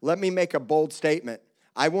front. Let me make a bold statement.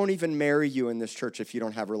 I won't even marry you in this church if you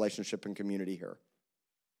don't have relationship and community here.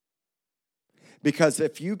 Because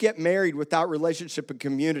if you get married without relationship and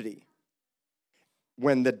community,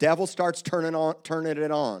 when the devil starts turning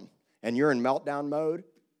it on, and you're in meltdown mode,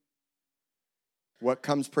 what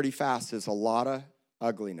comes pretty fast is a lot of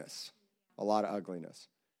ugliness. A lot of ugliness.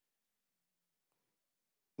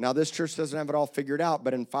 Now, this church doesn't have it all figured out,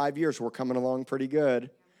 but in 5 years, we're coming along pretty good.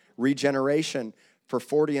 Regeneration for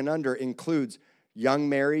 40 and under includes young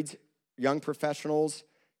marrieds, young professionals,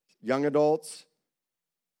 young adults,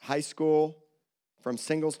 high school, from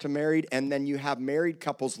singles to married, and then you have married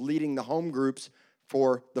couples leading the home groups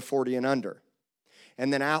for the 40 and under.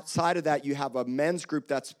 And then outside of that, you have a men's group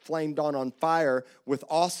that's flamed on fire with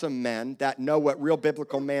awesome men that know what real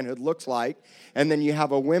biblical manhood looks like. And then you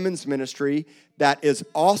have a women's ministry that is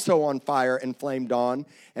also on fire and flamed on.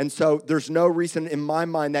 And so there's no reason in my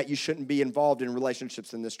mind that you shouldn't be involved in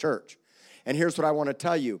relationships in this church. And here's what I want to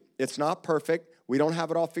tell you. It's not perfect. We don't have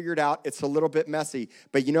it all figured out. It's a little bit messy.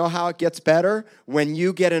 But you know how it gets better? When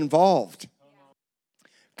you get involved.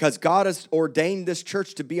 Because God has ordained this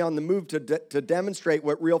church to be on the move to demonstrate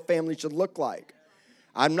what real family should look like.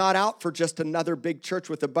 I'm not out for just another big church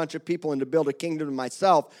with a bunch of people and to build a kingdom to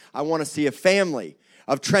myself. I want to see a family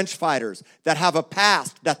of trench fighters that have a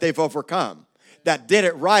past that they've overcome, that did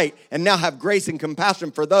it right, and now have grace and compassion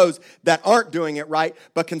for those that aren't doing it right,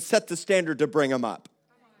 but can set the standard to bring them up.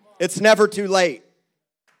 It's never too late.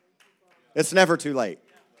 It's never too late.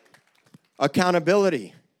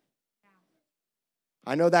 Accountability.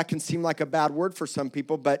 I know that can seem like a bad word for some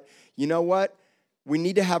people, but you know what? We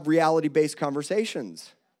need to have reality-based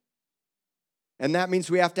conversations. And that means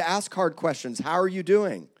we have to ask hard questions. How are you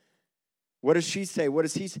doing? What does she say? What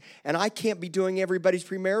does he say? And I can't be doing everybody's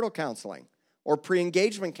premarital counseling or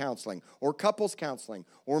pre-engagement counseling or couples counseling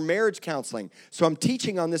or marriage counseling. So I'm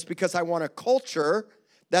teaching on this because I want a culture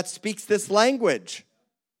that speaks this language.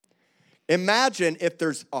 Imagine if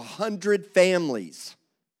there's 100 families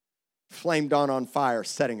flamed on fire,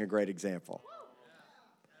 setting a great example.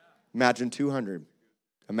 Imagine 200.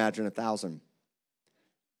 Imagine 1,000.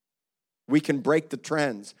 We can break the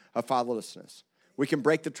trends of fatherlessness. We can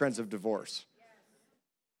break the trends of divorce.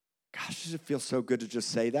 Gosh, does it feel so good to just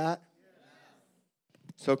say that?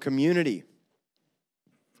 So community.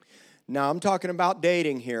 Now I'm talking about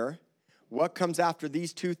dating here. What comes after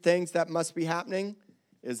these two things that must be happening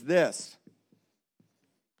is this.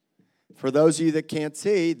 For those of you that can't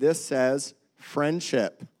see, this says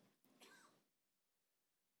friendship.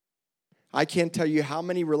 I can't tell you how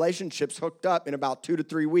many relationships hooked up in about 2 to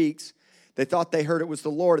 3 weeks. They thought they heard it was the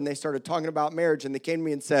Lord, and they started talking about marriage, and they came to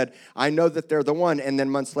me and said, I know that they're the one, and then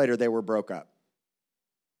months later they were broke up.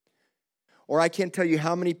 Or I can't tell you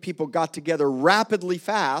how many people got together rapidly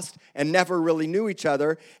fast and never really knew each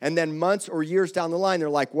other, and then months or years down the line, they're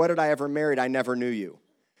like, what did I ever marry? I never knew you.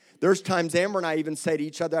 There's times Amber and I even say to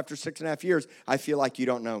each other after 6.5 years, I feel like you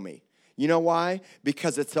don't know me. You know why?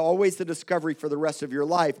 Because it's always the discovery for the rest of your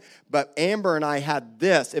life. But Amber and I had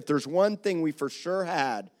this. If there's one thing we for sure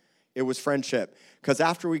had, it was friendship. Because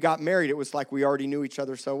after we got married, it was like we already knew each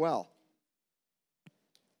other so well.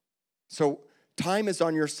 So time is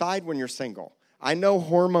on your side when you're single. I know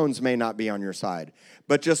hormones may not be on your side,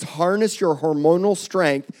 but just harness your hormonal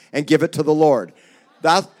strength and give it to the Lord.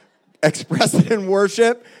 Express it in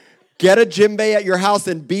worship. Get a djembe at your house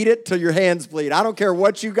and beat it till your hands bleed. I don't care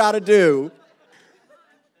what you got to do.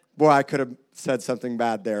 Boy, I could have said something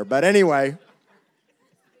bad there. But anyway,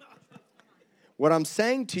 what I'm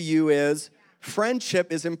saying to you is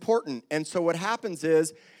friendship is important. And so what happens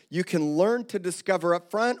is you can learn to discover up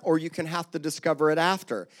front, or you can have to discover it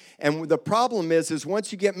after. And the problem is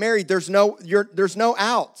once you get married, there's no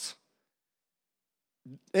outs.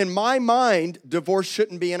 In my mind, divorce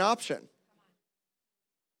shouldn't be an option.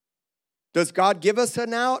 Does God give us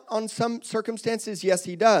an out on some circumstances? Yes,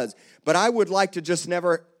 he does. But I would like to just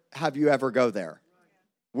never have you ever go there.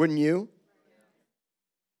 Wouldn't you?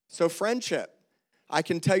 So friendship. I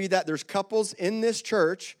can tell you that there's couples in this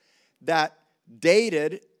church that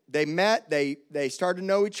dated, they met, they started to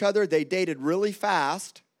know each other, they dated really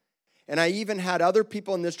fast. And I even had other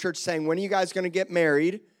people in this church saying, when are you guys going to get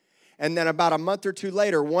married? And then about a month or two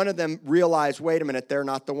later, one of them realized, wait a minute, they're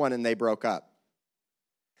not the one, and they broke up.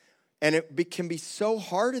 And it can be so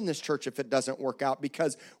hard in this church if it doesn't work out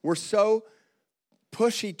because we're so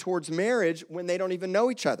pushy towards marriage when they don't even know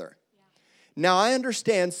each other. Yeah. Now, I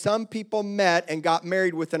understand some people met and got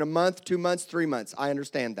married within a month, 2 months, 3 months. I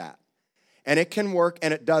understand that. And it can work,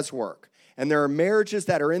 and it does work. And there are marriages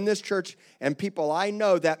that are in this church and people I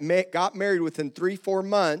know that got married within 3-4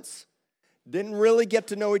 months, didn't really get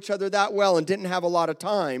to know each other that well and didn't have a lot of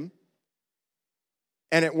time,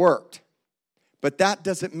 and it worked. But that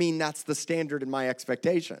doesn't mean that's the standard in my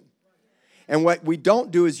expectation. And what we don't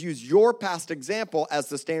do is use your past example as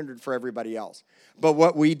the standard for everybody else. But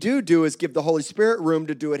what we do is give the Holy Spirit room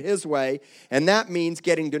to do it his way, and that means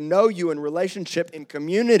getting to know you in relationship, in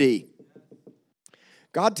community.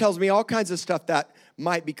 God tells me all kinds of stuff that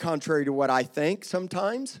might be contrary to what I think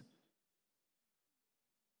sometimes.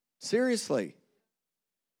 Seriously.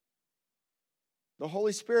 The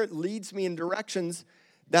Holy Spirit leads me in directions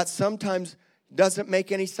that sometimes doesn't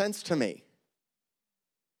make any sense to me.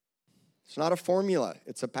 It's not a formula.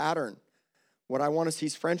 It's a pattern. What I want to see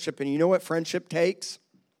is friendship. And you know what friendship takes?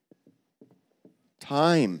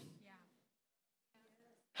 Time.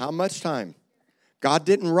 How much time? God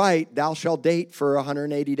didn't write, thou shalt date for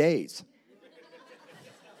 180 days.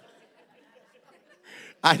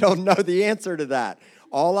 I don't know the answer to that.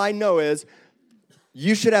 All I know is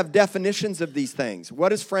you should have definitions of these things.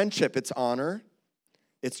 What is friendship? It's honor.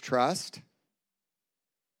 It's trust.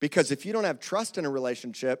 Because if you don't have trust in a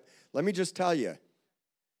relationship, let me just tell you,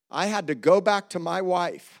 I had to go back to my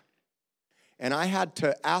wife and I had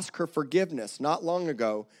to ask her forgiveness not long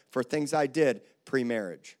ago for things I did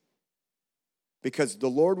pre-marriage. Because the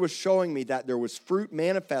Lord was showing me that there was fruit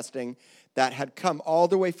manifesting that had come all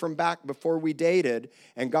the way from back before we dated.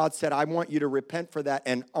 And God said, I want you to repent for that.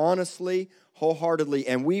 And honestly, wholeheartedly,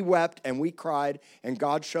 and we wept and we cried, and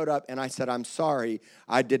God showed up, and I said, I'm sorry,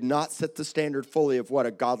 I did not set the standard fully of what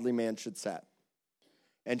a godly man should set.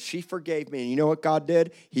 And she forgave me, and you know what God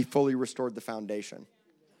did? He fully restored the foundation.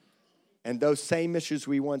 And those same issues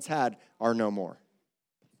we once had are no more.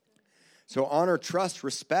 So honor, trust,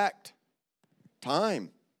 respect,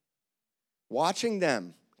 time, watching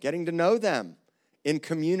them, getting to know them in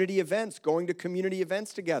community events, going to community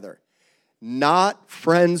events together. Not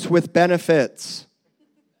friends with benefits.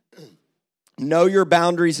 Know your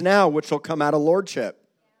boundaries now, which will come out of lordship.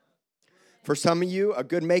 For some of you, a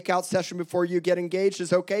good makeout session before you get engaged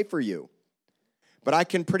is okay for you. But I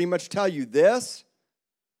can pretty much tell you this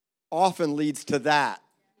often leads to that.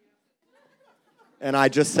 And I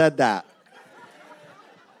just said that.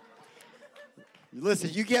 Listen,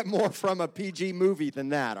 you get more from a PG movie than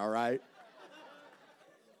that, all right?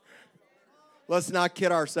 Let's not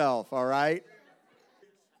kid ourselves, all right?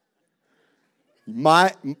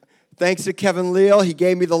 Thanks to Kevin Leal, he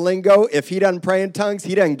gave me the lingo. If he doesn't pray in tongues,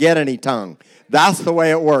 he doesn't get any tongue. That's the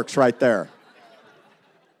way it works right there.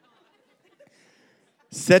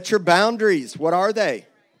 Set your boundaries. What are they?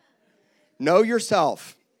 Know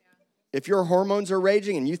yourself. If your hormones are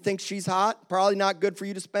raging and you think she's hot, probably not good for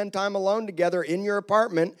you to spend time alone together in your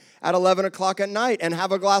apartment at 11 o'clock at night and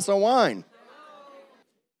have a glass of wine.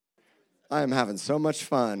 I am having so much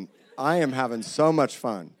fun.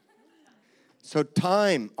 So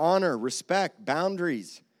time, honor, respect,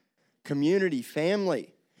 boundaries, community,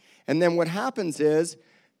 family. And then what happens is,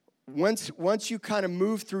 once you kind of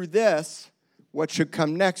move through this, what should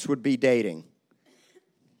come next would be dating.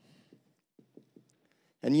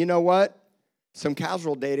 And you know what? Some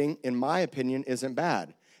casual dating, in my opinion, isn't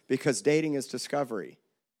bad because dating is discovery.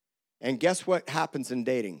 And guess what happens in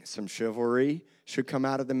dating? Some chivalry should come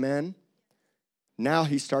out of the men. Now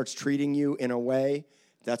he starts treating you in a way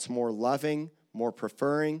that's more loving, more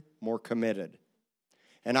preferring, more committed.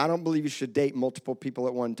 And I don't believe you should date multiple people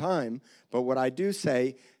at one time, but what I do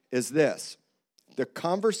say is this. The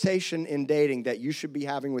conversation in dating that you should be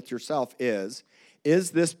having with yourself is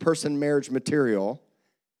this person marriage material?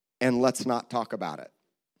 And let's not talk about it.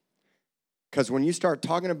 Because when you start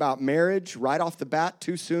talking about marriage right off the bat,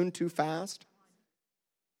 too soon, too fast,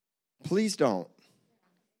 please don't.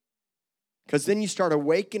 Because then you start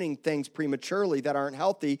awakening things prematurely that aren't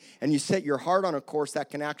healthy, and you set your heart on a course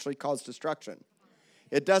that can actually cause destruction.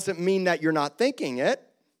 It doesn't mean that you're not thinking it,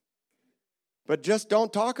 but just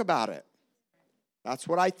don't talk about it. That's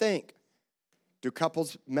what I think. Do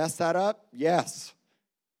couples mess that up? Yes.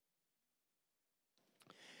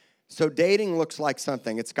 So dating looks like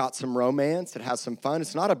something. It's got some romance. It has some fun.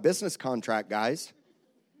 It's not a business contract, guys.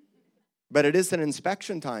 But it is an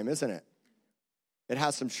inspection time, isn't it? It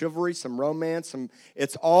has some chivalry, some romance.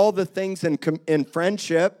 It's all the things in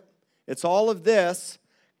friendship. It's all of this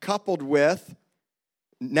coupled with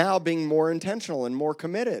now being more intentional and more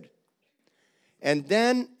committed. And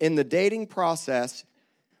then in the dating process,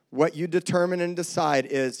 what you determine and decide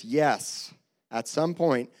is, yes, at some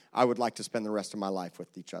point, I would like to spend the rest of my life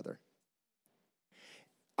with each other.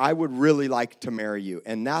 I would really like to marry you.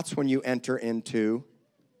 And that's when you enter into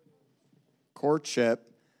courtship,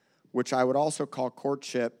 which I would also call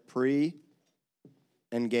courtship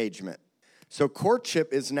pre-engagement. So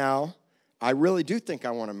courtship is now, I really do think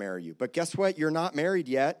I want to marry you. But guess what? You're not married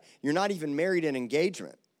yet. You're not even married in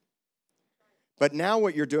engagement. But now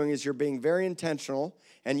what you're doing is you're being very intentional,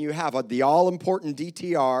 and you have the all-important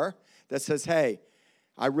DTR that says, hey,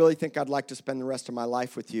 I really think I'd like to spend the rest of my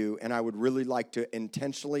life with you, and I would really like to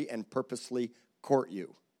intentionally and purposely court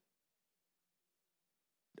you.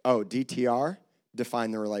 Oh, DTR? Define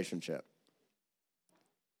the relationship.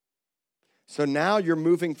 So now you're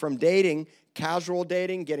moving from dating, casual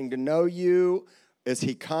dating, getting to know you. Is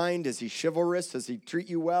he kind? Is he chivalrous? Does he treat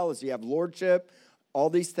you well? Does he have lordship? All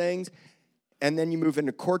these things. And then you move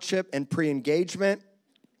into courtship and pre-engagement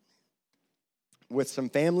with some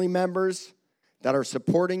family members that are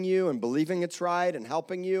supporting you and believing it's right and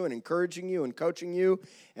helping you and encouraging you and coaching you.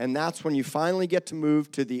 And that's when you finally get to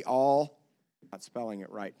move to the not spelling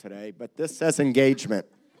it right today, but this says engagement.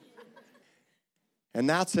 And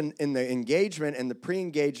that's in the engagement and the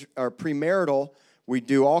premarital, we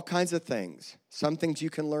do all kinds of things. Some things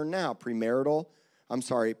you can learn now.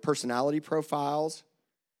 Personality profiles.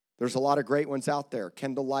 There's a lot of great ones out there.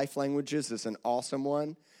 Kendall Life Languages is an awesome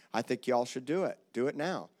one. I think y'all should do it. Do it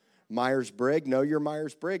now. Myers-Briggs, know your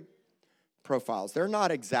Myers-Briggs profiles. They're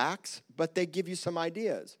not exacts, but they give you some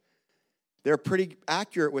ideas. They're pretty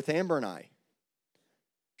accurate with Amber and I.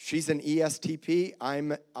 She's an ESTP.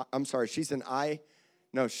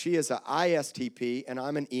 She is an ISTP, and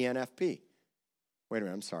I'm an ENFP. Wait a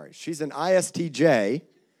minute, I'm sorry. She's an ISTJ.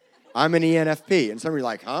 I'm an ENFP. And some of you are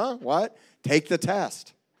like, huh? What? Take the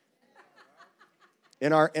test.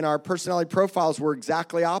 In our personality profiles, we're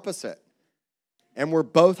exactly opposite. And we're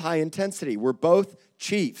both high intensity. We're both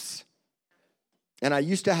chiefs. And I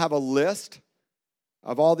used to have a list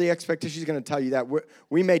of all the expectations. She's going to tell you that.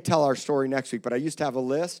 We may tell our story next week, but I used to have a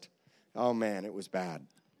list. Oh, man, it was bad.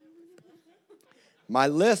 My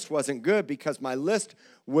list wasn't good because my list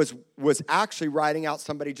was actually writing out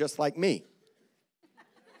somebody just like me.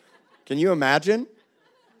 Can you imagine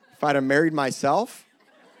if I'd have married myself?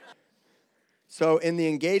 So in the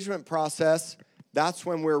engagement process, that's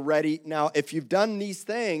when we're ready. Now, if you've done these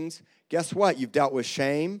things, guess what? You've dealt with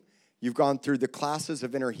shame. You've gone through the classes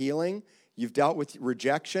of inner healing. You've dealt with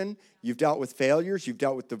rejection. You've dealt with failures. You've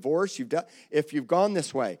dealt with divorce. If you've gone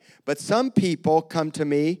this way. But some people come to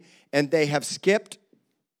me and they have skipped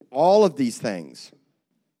all of these things.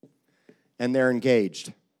 And they're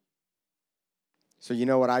engaged. So you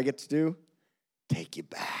know what I get to do? Take you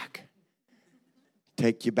back.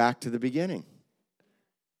 Take you back to the beginning.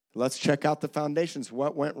 Let's check out the foundations.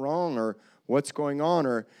 What went wrong or what's going on?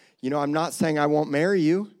 Or, I'm not saying I won't marry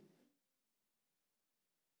you.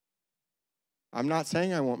 I'm not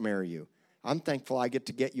saying I won't marry you. I'm thankful I get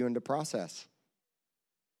to get you into process.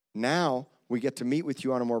 Now we get to meet with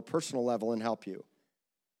you on a more personal level and help you.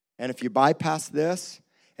 And if you bypass this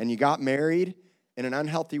and you got married in an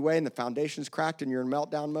unhealthy way and the foundation's cracked and you're in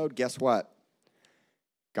meltdown mode, guess what?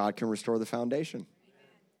 God can restore the foundation.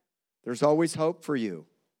 There's always hope for you.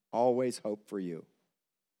 Always hope for you.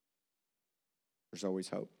 There's always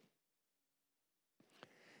hope.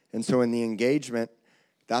 And so in the engagement,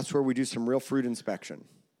 that's where we do some real fruit inspection.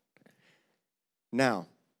 Now,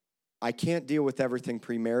 I can't deal with everything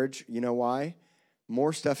pre-marriage. You know why?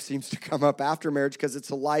 More stuff seems to come up after marriage because it's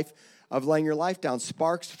a life of laying your life down.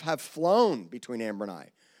 Sparks have flown between Amber and I.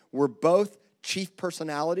 We're both chief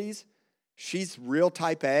personalities. She's real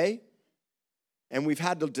type A. And we've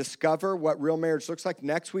had to discover what real marriage looks like.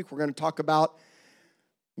 Next week, we're going to talk about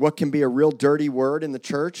what can be a real dirty word in the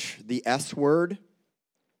church, the S word,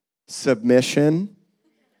 submission.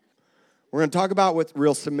 We're going to talk about what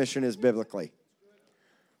real submission is biblically.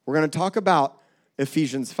 We're going to talk about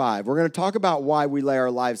Ephesians 5. We're going to talk about why we lay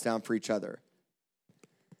our lives down for each other.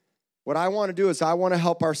 What I want to do is I want to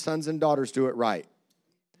help our sons and daughters do it right.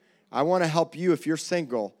 I want to help you, if you're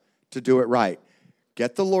single, to do it right.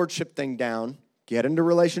 Get the lordship thing down. Get into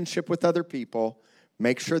relationship with other people.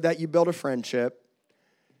 Make sure that you build a friendship.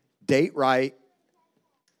 Date right.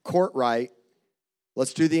 Court right.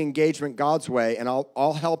 Let's do the engagement God's way, and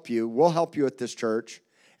I'll help you. We'll help you at this church,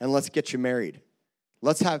 and let's get you married.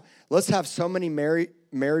 Let's have so many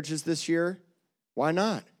marriages this year. Why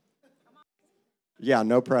not? Yeah,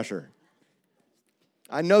 no pressure.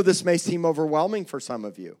 I know this may seem overwhelming for some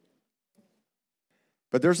of you,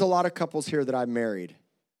 but there's a lot of couples here that I've married.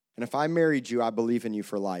 And if I married you, I believe in you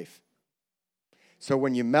for life. So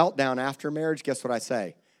when you melt down after marriage, guess what I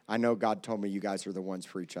say? I know God told me you guys are the ones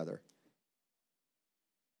for each other.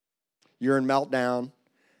 You're in meltdown.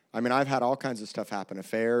 I mean, I've had all kinds of stuff happen.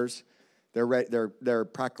 Affairs. They're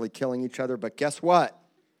practically killing each other. But guess what?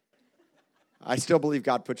 I still believe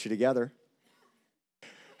God put you together.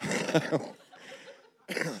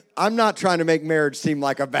 I'm not trying to make marriage seem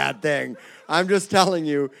like a bad thing. I'm just telling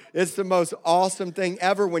you, it's the most awesome thing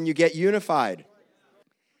ever when you get unified.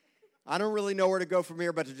 I don't really know where to go from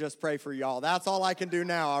here but to just pray for y'all. That's all I can do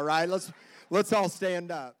now, all right? Let's all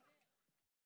stand up.